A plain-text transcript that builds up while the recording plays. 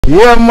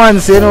Yeah man,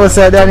 so you know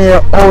so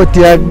Daniel out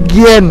here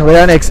again with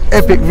the next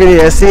epic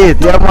video, you see it?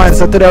 Yeah man,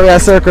 so today we are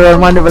circling around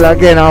Mandeville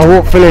again and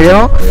hopefully, you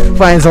know,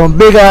 find some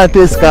big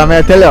artists. Cause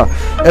I tell you,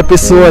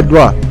 episode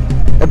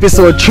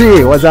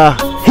 3 was a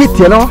hit,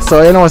 you know,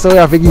 so you know, so we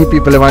have to give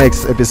people in my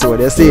next episode,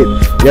 you see it?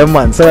 Yeah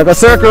man, so we're gonna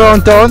circle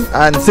around town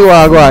and see what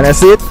I go on, you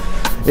see it?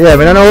 Yeah, I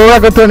don't know where I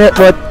go turn it,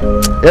 but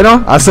you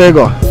know, I say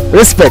go.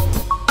 Respect.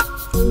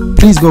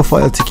 Please go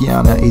follow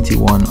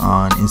Tikiana81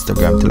 on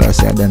Instagram. Tell her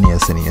say Daniel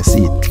sending you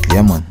see it.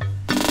 Yeah man.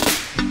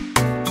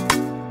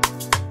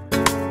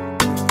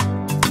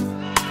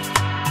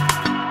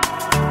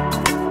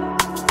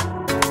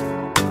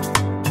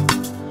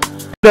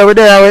 We're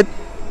there with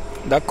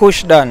the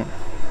Kush done.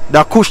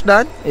 The Kush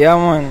done? Yeah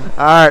man.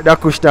 Alright, the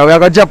Kush done. We are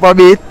gonna jump a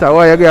bit. I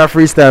want you to get a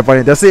freestyle on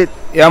it. That's it.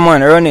 Yeah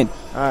man, run it.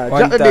 Alright,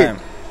 one time.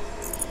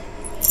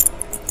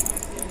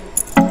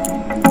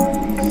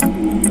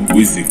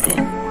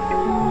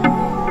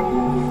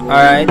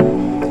 Alright,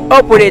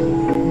 up with it.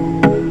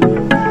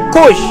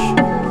 Kush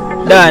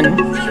done.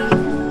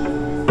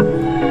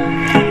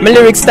 My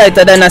lyrics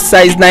tighter than a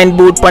size 9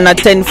 boot on a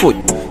 10 foot.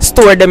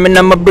 Store them in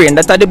my brain,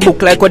 that are the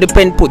book like what the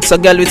pen put. So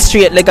girl with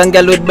straight leg and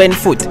girl with bent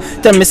foot.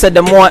 Tell me say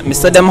them want me,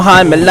 so them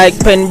hard me like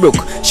Penbrook.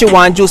 She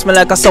want juice me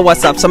like a sour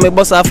sap, so me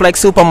bust off like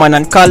Superman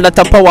and call that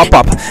a power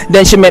pop.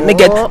 Then she make me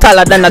get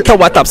taller than a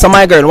tower top. So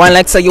my girl want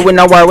like say you in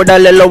a war with a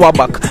little lower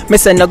back. Me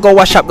say no go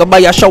wash up, go buy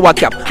a shower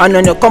cap. And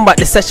when you come back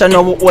the session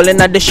no all in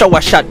the shower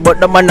shot.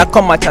 But the man a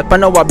come a chat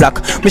pan our black.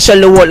 Me shell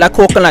the wall like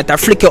coconut, I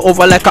flick it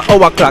over like a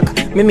hour clock.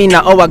 Me mean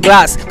a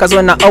hourglass, cause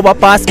when a hour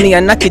pass me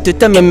and knock it to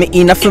tell me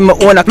in a film me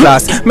own a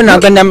class. Me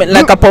not gonna make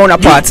like a pound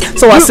of parts.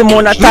 So I see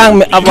Mona tang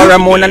me have a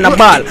Ramon and a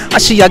ball.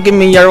 And she a give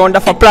me a round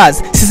of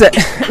applause. She said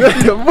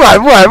what?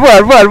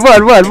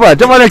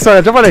 Jump on next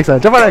one, jump on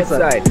next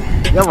one.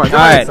 Yeah man,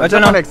 alright, what's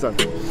on next one?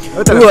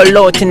 Roll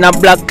out in a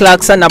black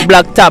clocks and a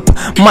black top.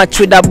 Match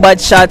with a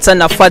bad shots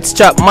and a fat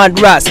strap. Mad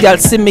ras, y'all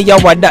see me a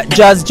what that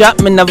jazz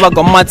drop. Me never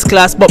go maths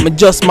class, but me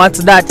just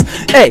maths that.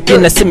 Hey, you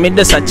know see me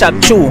just a chop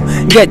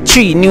 2. Get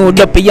 3, new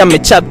dopey and me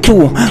chop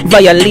 2.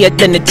 Violate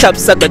then the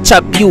chops I go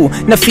chop you.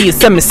 No feel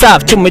semi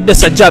soft, to me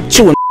just a job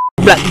 2.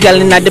 Black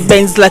girl in the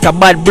Benz like a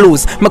bad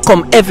blues. Me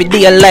come every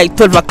day like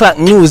 12 o'clock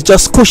news.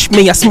 Just push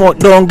me a smoke,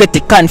 don't get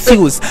it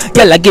confused.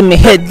 Girl give me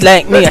head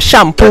like me a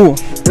shampoo.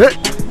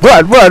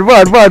 What?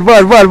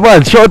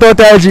 Shout out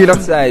to IG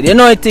side. You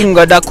know I think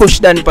got that Kush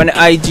done on the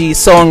IG,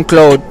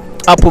 SoundCloud,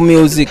 Apple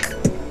Music,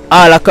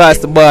 all across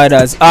the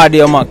borders,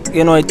 Audio Mac.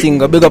 You know I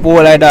think big up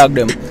all I dog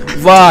them.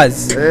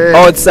 Vaz, hey.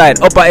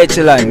 Outside, upper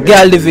echelon,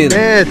 Galdeville.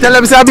 Hey, tell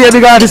them say I'll be a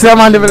big artist there,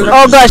 man.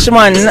 Oh gosh,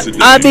 man,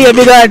 I'll be a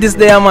big artist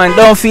there, man.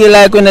 Don't feel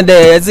like when you're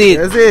there, is it?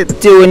 Is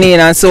it? Tune in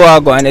and so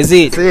on, go on, is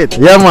it? Is it?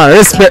 Yeah, man,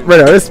 respect,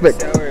 brother,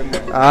 respect.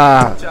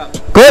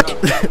 Good.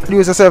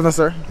 Introduce yourself,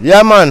 sir.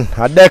 Yeah, man,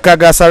 a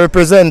Decagas I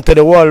represent to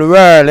the whole world, you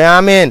know what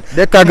I mean?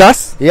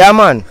 Decagas? Yeah,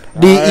 man.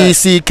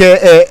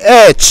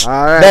 DECKAH.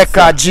 Alright.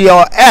 Deca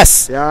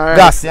GOS. Yeah, right.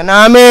 Gas, you know what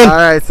I mean?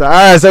 Alright,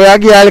 so we are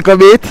give you a little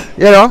bit,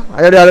 you know,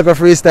 I do a little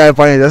freestyle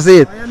on it, that's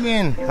it. What you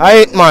mean? I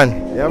hate, man.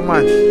 Yeah,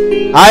 man.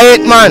 I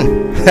hate, man.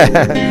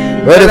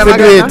 Ready to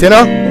do it, you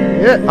know?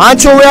 Yeah.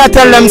 Aren't you where I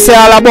tell them say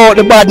all about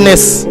the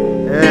badness?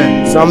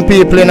 Yeah. Some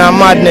people in a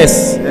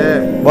madness.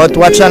 Yeah. But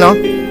watch you know.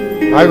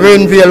 A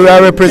Greenville we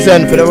are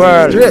represent for the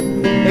world.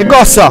 It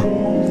goes so.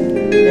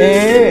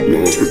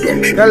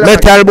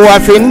 Metal boy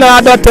fi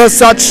nada to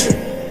such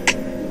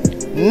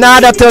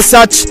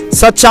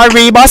a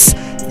rebus.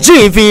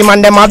 GV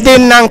man them have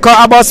din and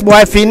a bus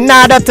boy fi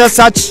nada to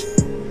such.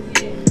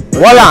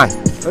 Hold on.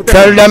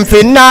 Tell them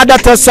fi nada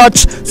to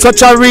such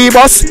a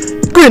rebus.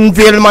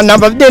 Greenville man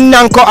have din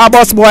and a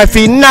bus boy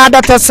fi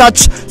nada to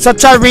such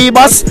a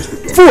rebus.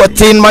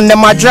 14 man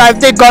them a drive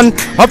the gun.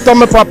 After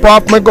me pop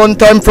off my gun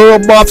time for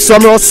rub off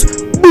some rust.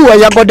 Boy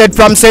you go dead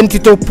from senti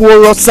to poor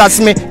rust as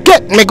me.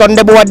 Get me gun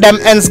the boy them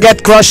ends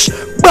get crushed.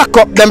 Back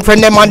up them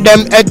friend them and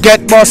them head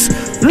get bust.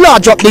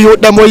 Large up the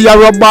youth them where you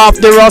rub off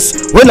the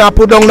rust. When I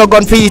put down the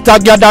gun for it I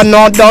gather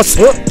no dust.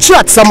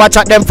 Chat so much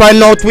at them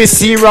find out we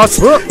serious.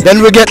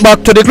 Then we get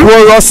back to the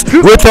chorus.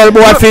 We tell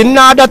boy fi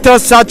nada to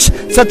such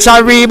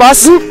a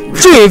rebus.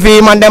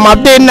 GV man them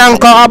have been and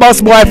a bus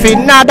boy fi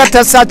nada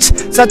to such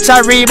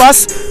a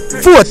rebus.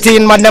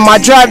 14 man them a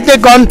drive the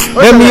gun.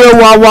 Them hear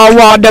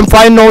wah them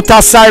find out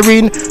a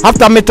siren.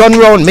 After me turn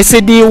round me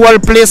see the whole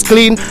place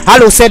clean.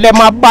 Hello say them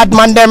a bad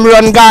man them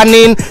run gone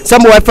in.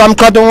 Some boy from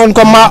Cotton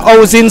come a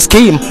housing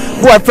scheme.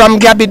 Boy from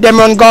Gabby them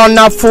run gone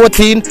at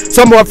 14.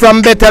 Some boy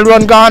from Bethel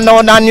run gone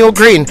on a New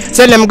Green.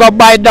 Say them go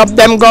buy dub,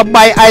 them go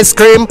buy ice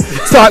cream.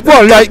 Start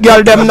well like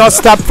girl them not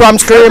stop from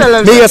scream.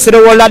 Me see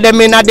the whole of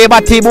them in a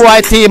debate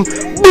boy team.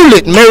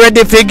 Bullet me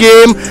ready for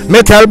game.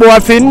 Me tell boy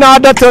fi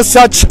nada to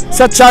such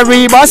a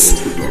rebus.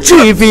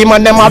 GV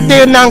man them have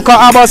the nanko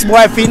a bus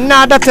boy fi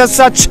nada to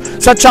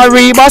such a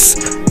rebus.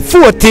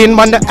 14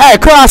 man hey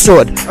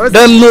crossroad.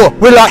 Them know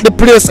we lock the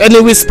place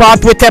anyway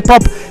spot we tap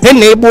up.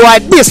 Any boy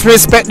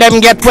disrespect them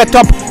get wet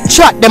up.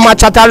 Chat them a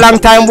chat a long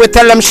time we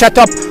tell them shut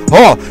up.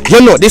 Oh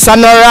you know this a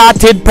no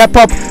rotted pep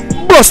up.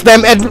 Bust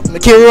them head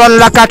make you run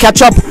like a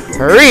catch up.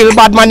 Real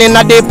bad man in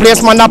a day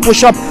place, man, a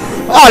push up.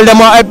 All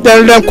them a help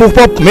tell them cook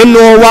up. Me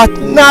know what?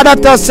 Nah,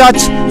 that a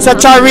such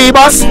a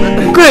rebus.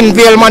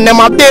 Greenville man, them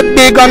a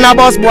big on a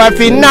bus boy.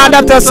 Fi nah,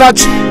 that a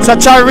such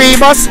a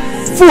rebus.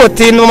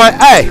 14 woman,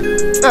 hey.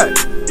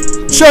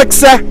 Check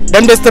say,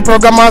 them this the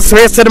programmers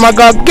race to them a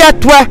go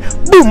get where.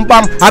 Boom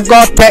bam, I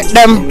go take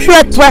them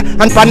straight where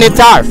and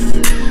panitar.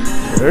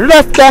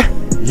 Left there,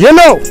 you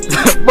know.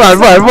 Bad.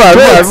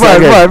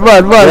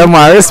 Yeah,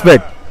 man,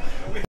 respect.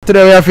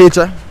 Today we have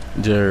feature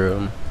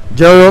Jerome.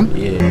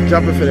 Yeah.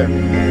 Drop it for them.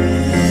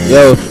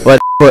 Yo,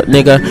 what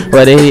nigga?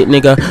 What they hate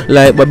nigga?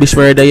 Like Bobby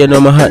Schmurder, you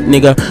know my hot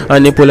nigga.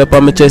 And they pull up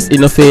on my chest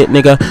in a fake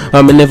nigga.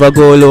 And me never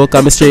go low,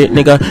 cause me straight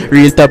nigga.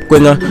 Real top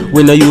quinger,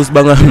 we no use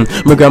banger.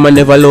 My grandma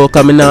never low,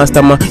 cause me nah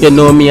stammer. You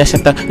know me a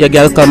shatter, your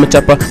girl call me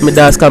chopper. Me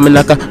dance call me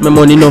knocker, me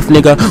money enough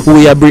nigga.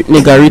 We a brick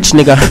nigga, rich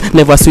nigga.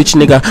 Never switch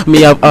nigga,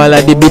 me have all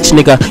of the bitch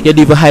nigga. You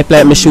diva hype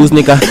like my shoes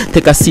nigga.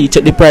 Take a seat,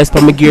 check the price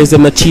for my gears,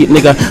 them no cheap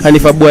nigga. And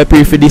if a boy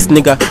pay for this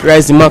nigga,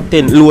 rise the Mark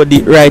 10, load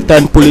it right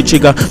hand, pull the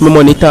trigger. Me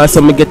money toss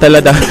so me get a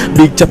ladder.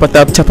 Big chopper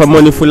top, chopper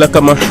money full of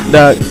come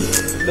dog.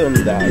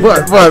 Don't die.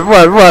 What?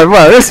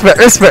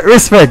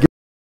 Respect.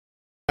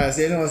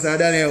 So you know, so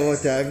Daniel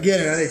out again,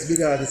 the next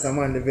big artist of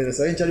Mandeville.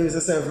 So introduce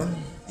yourself, man.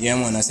 Yeah,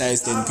 man, a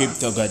size 10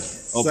 crypto god.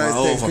 Up and Size 10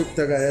 over.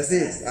 crypto god, that's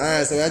it.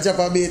 Alright, so we have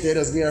a beat, you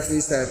just give a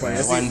freestyle point. Yeah,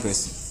 That's one it.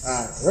 press.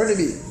 Alright, run the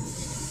beat.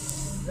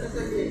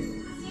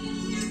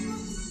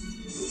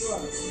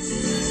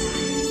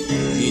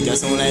 He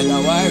just sound like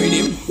a war with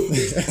him.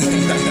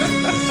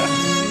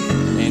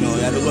 You know,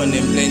 you have to gun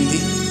them plenty.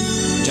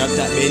 Drop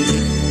that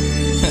Bentley.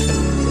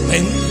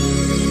 When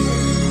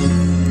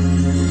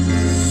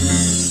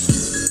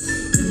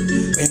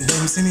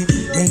them see me,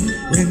 when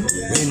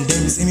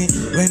them see me,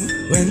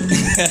 when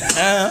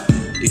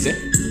is it?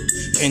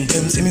 When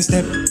them see me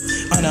step,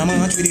 and I'm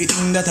march with the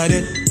thing that I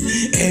did.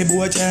 Hey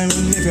boy, try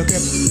me if you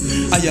kept.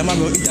 I am a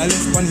go eat a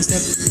left one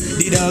step.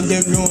 The dog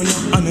them run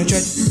up on a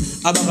threat.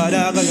 A bag of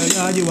dog on your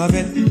yard you a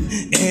vet.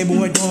 Hey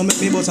boy, don't make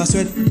me bust a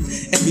sweat.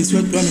 Every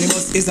sweat when me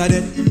bust is a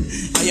dead.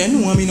 I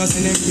know me no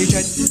send them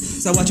threat.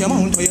 So watch your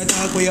mouth or you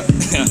talk with you.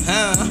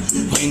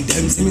 When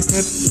them see me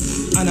step,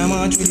 and I'm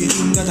march with the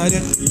thing that I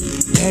did.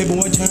 Hey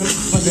boy, try me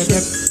if you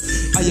kept.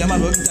 I am a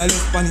go eat a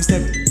left one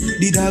step.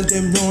 The dog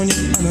them run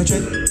up on a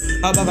threat.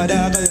 A bag of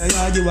dog on your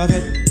yard you a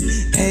vet.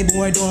 Hey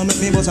boy, don't make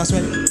me bust a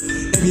sweat.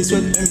 Every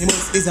sweat when me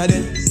bust is a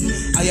dead.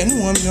 I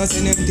know me no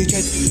send them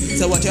threat.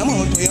 So watch your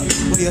mouth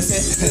what you say.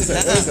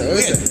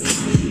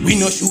 We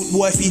no shoot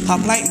boy feet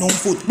up like no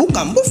foot. Book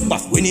and buff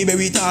buff when he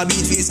bury tar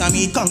beat face and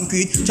me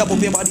concrete. Chop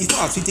up your body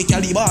fast, we take your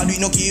bad. We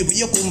no care where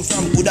you come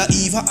from. Coulda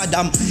Eva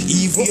Adam.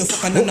 Eve you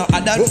fucking no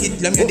adult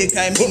kid. Let me the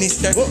crime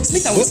minister.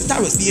 Smith and West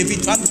Taros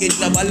favorite from kid.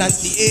 No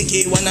balance the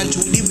AK1 and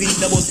 2 the wind.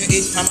 The bus your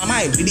head from a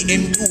mile. With the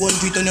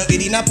M200 on your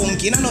head in a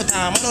pumpkin. No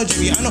time, no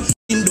jury, no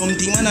dumb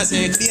thing. Man I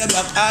say clear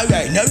black.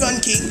 Alright, no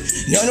run king.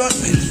 No run.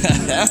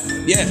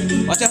 Yeah,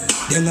 watch out.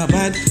 They're not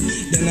bad.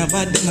 They're not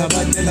bad.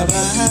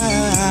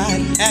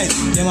 Hey,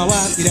 them a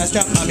walk with a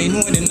strap. I mean,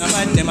 no, they're not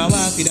bad. Them a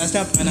walk with a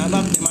strap. And a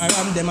back, them a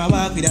ram. Them a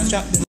walk with a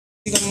strap. Them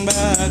come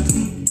back.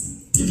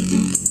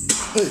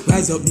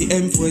 Rise up the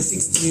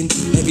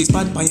M416. Every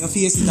spot on your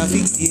face is a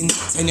 16.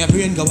 Send your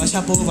brain go a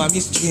shop over me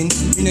strain.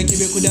 You know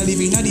Quebec coulda live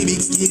in a the big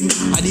scheme.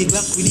 A the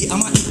Glock with the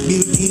hammer it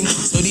built-in.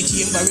 So the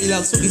chamber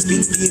relax so it's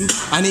been steam.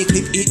 And the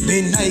clip it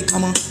bend like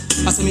hammer.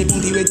 I saw me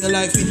bounty with your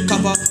life with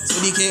copper.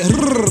 So the K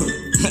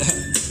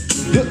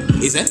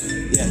is it?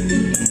 Yeah.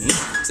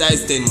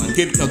 Size 10 man.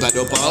 Crypto got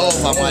up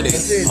over my day.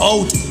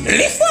 Out.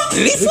 Lift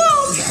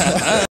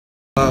out.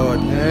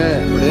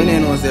 Yeah. But then you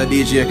know say a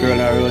DJ girl on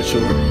a road show.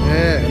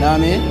 Yeah. You know what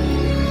I mean?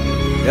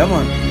 Yeah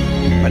man.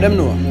 What them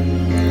know?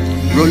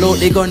 Roll out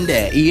the gun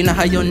there, in a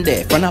high on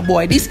there. From a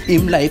boy this,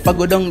 him life I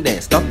go down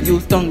there. Stop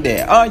use tongue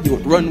there, or you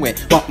runway.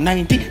 Walk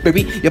 90,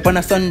 baby, you on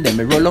a Sunday.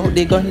 Me roll out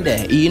the gun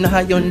there, in a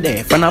high on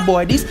there. From a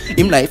boy this,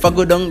 him life I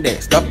go down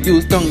there. Stop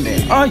use tongue there,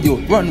 or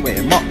you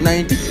runway. Mark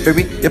 90,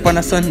 baby, you on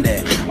a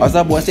Sunday. As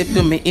a boy say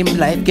to me, him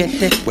life get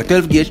tech. With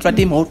 12 gauge flat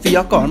him out for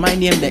your call. My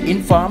name the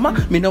informer,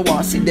 me no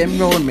want see them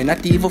round. Me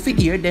not even fi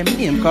hear them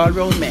name call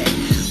round me.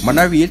 Man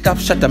a real top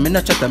shotter, me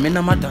no chatter, me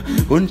no matter.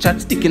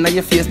 Gunshot stick in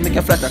your face, make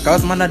you flatter.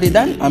 Cause man a the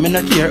dan, I me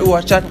not care who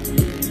a chat.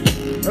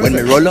 When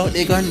me roll out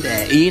the gun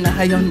there, in a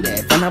high on there.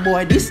 Fan a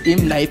boy this,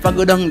 him life I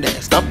go down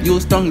there. Stop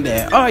use tongue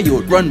there, or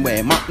you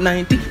runway. Mark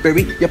 90,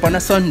 baby, you on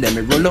a Sunday.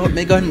 Me roll out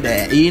me gun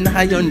there, in a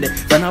high on there.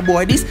 Fan a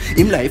boy this,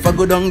 him life I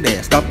go down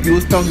there. Stop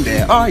use tongue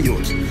there, or you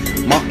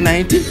Mark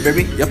 90,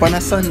 baby, you on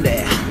a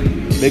Sunday.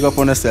 Big up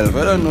on yourself,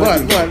 I don't know.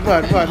 What?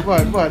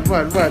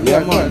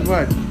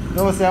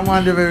 Don't say I'm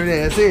on the very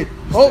day, that's it.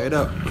 Oh. Straight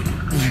up.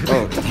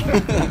 Oh.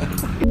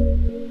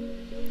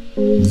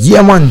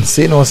 Yeah man,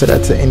 so you know, so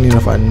that's the ending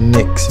of our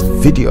next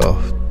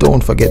video.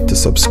 Don't forget to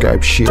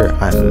subscribe, share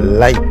and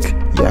like.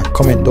 Yeah,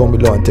 comment down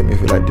below and tell me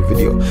if you like the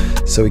video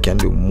so we can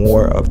do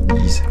more of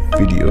these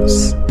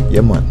videos.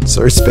 Yeah man,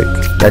 so respect.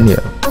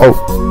 Daniel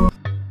out.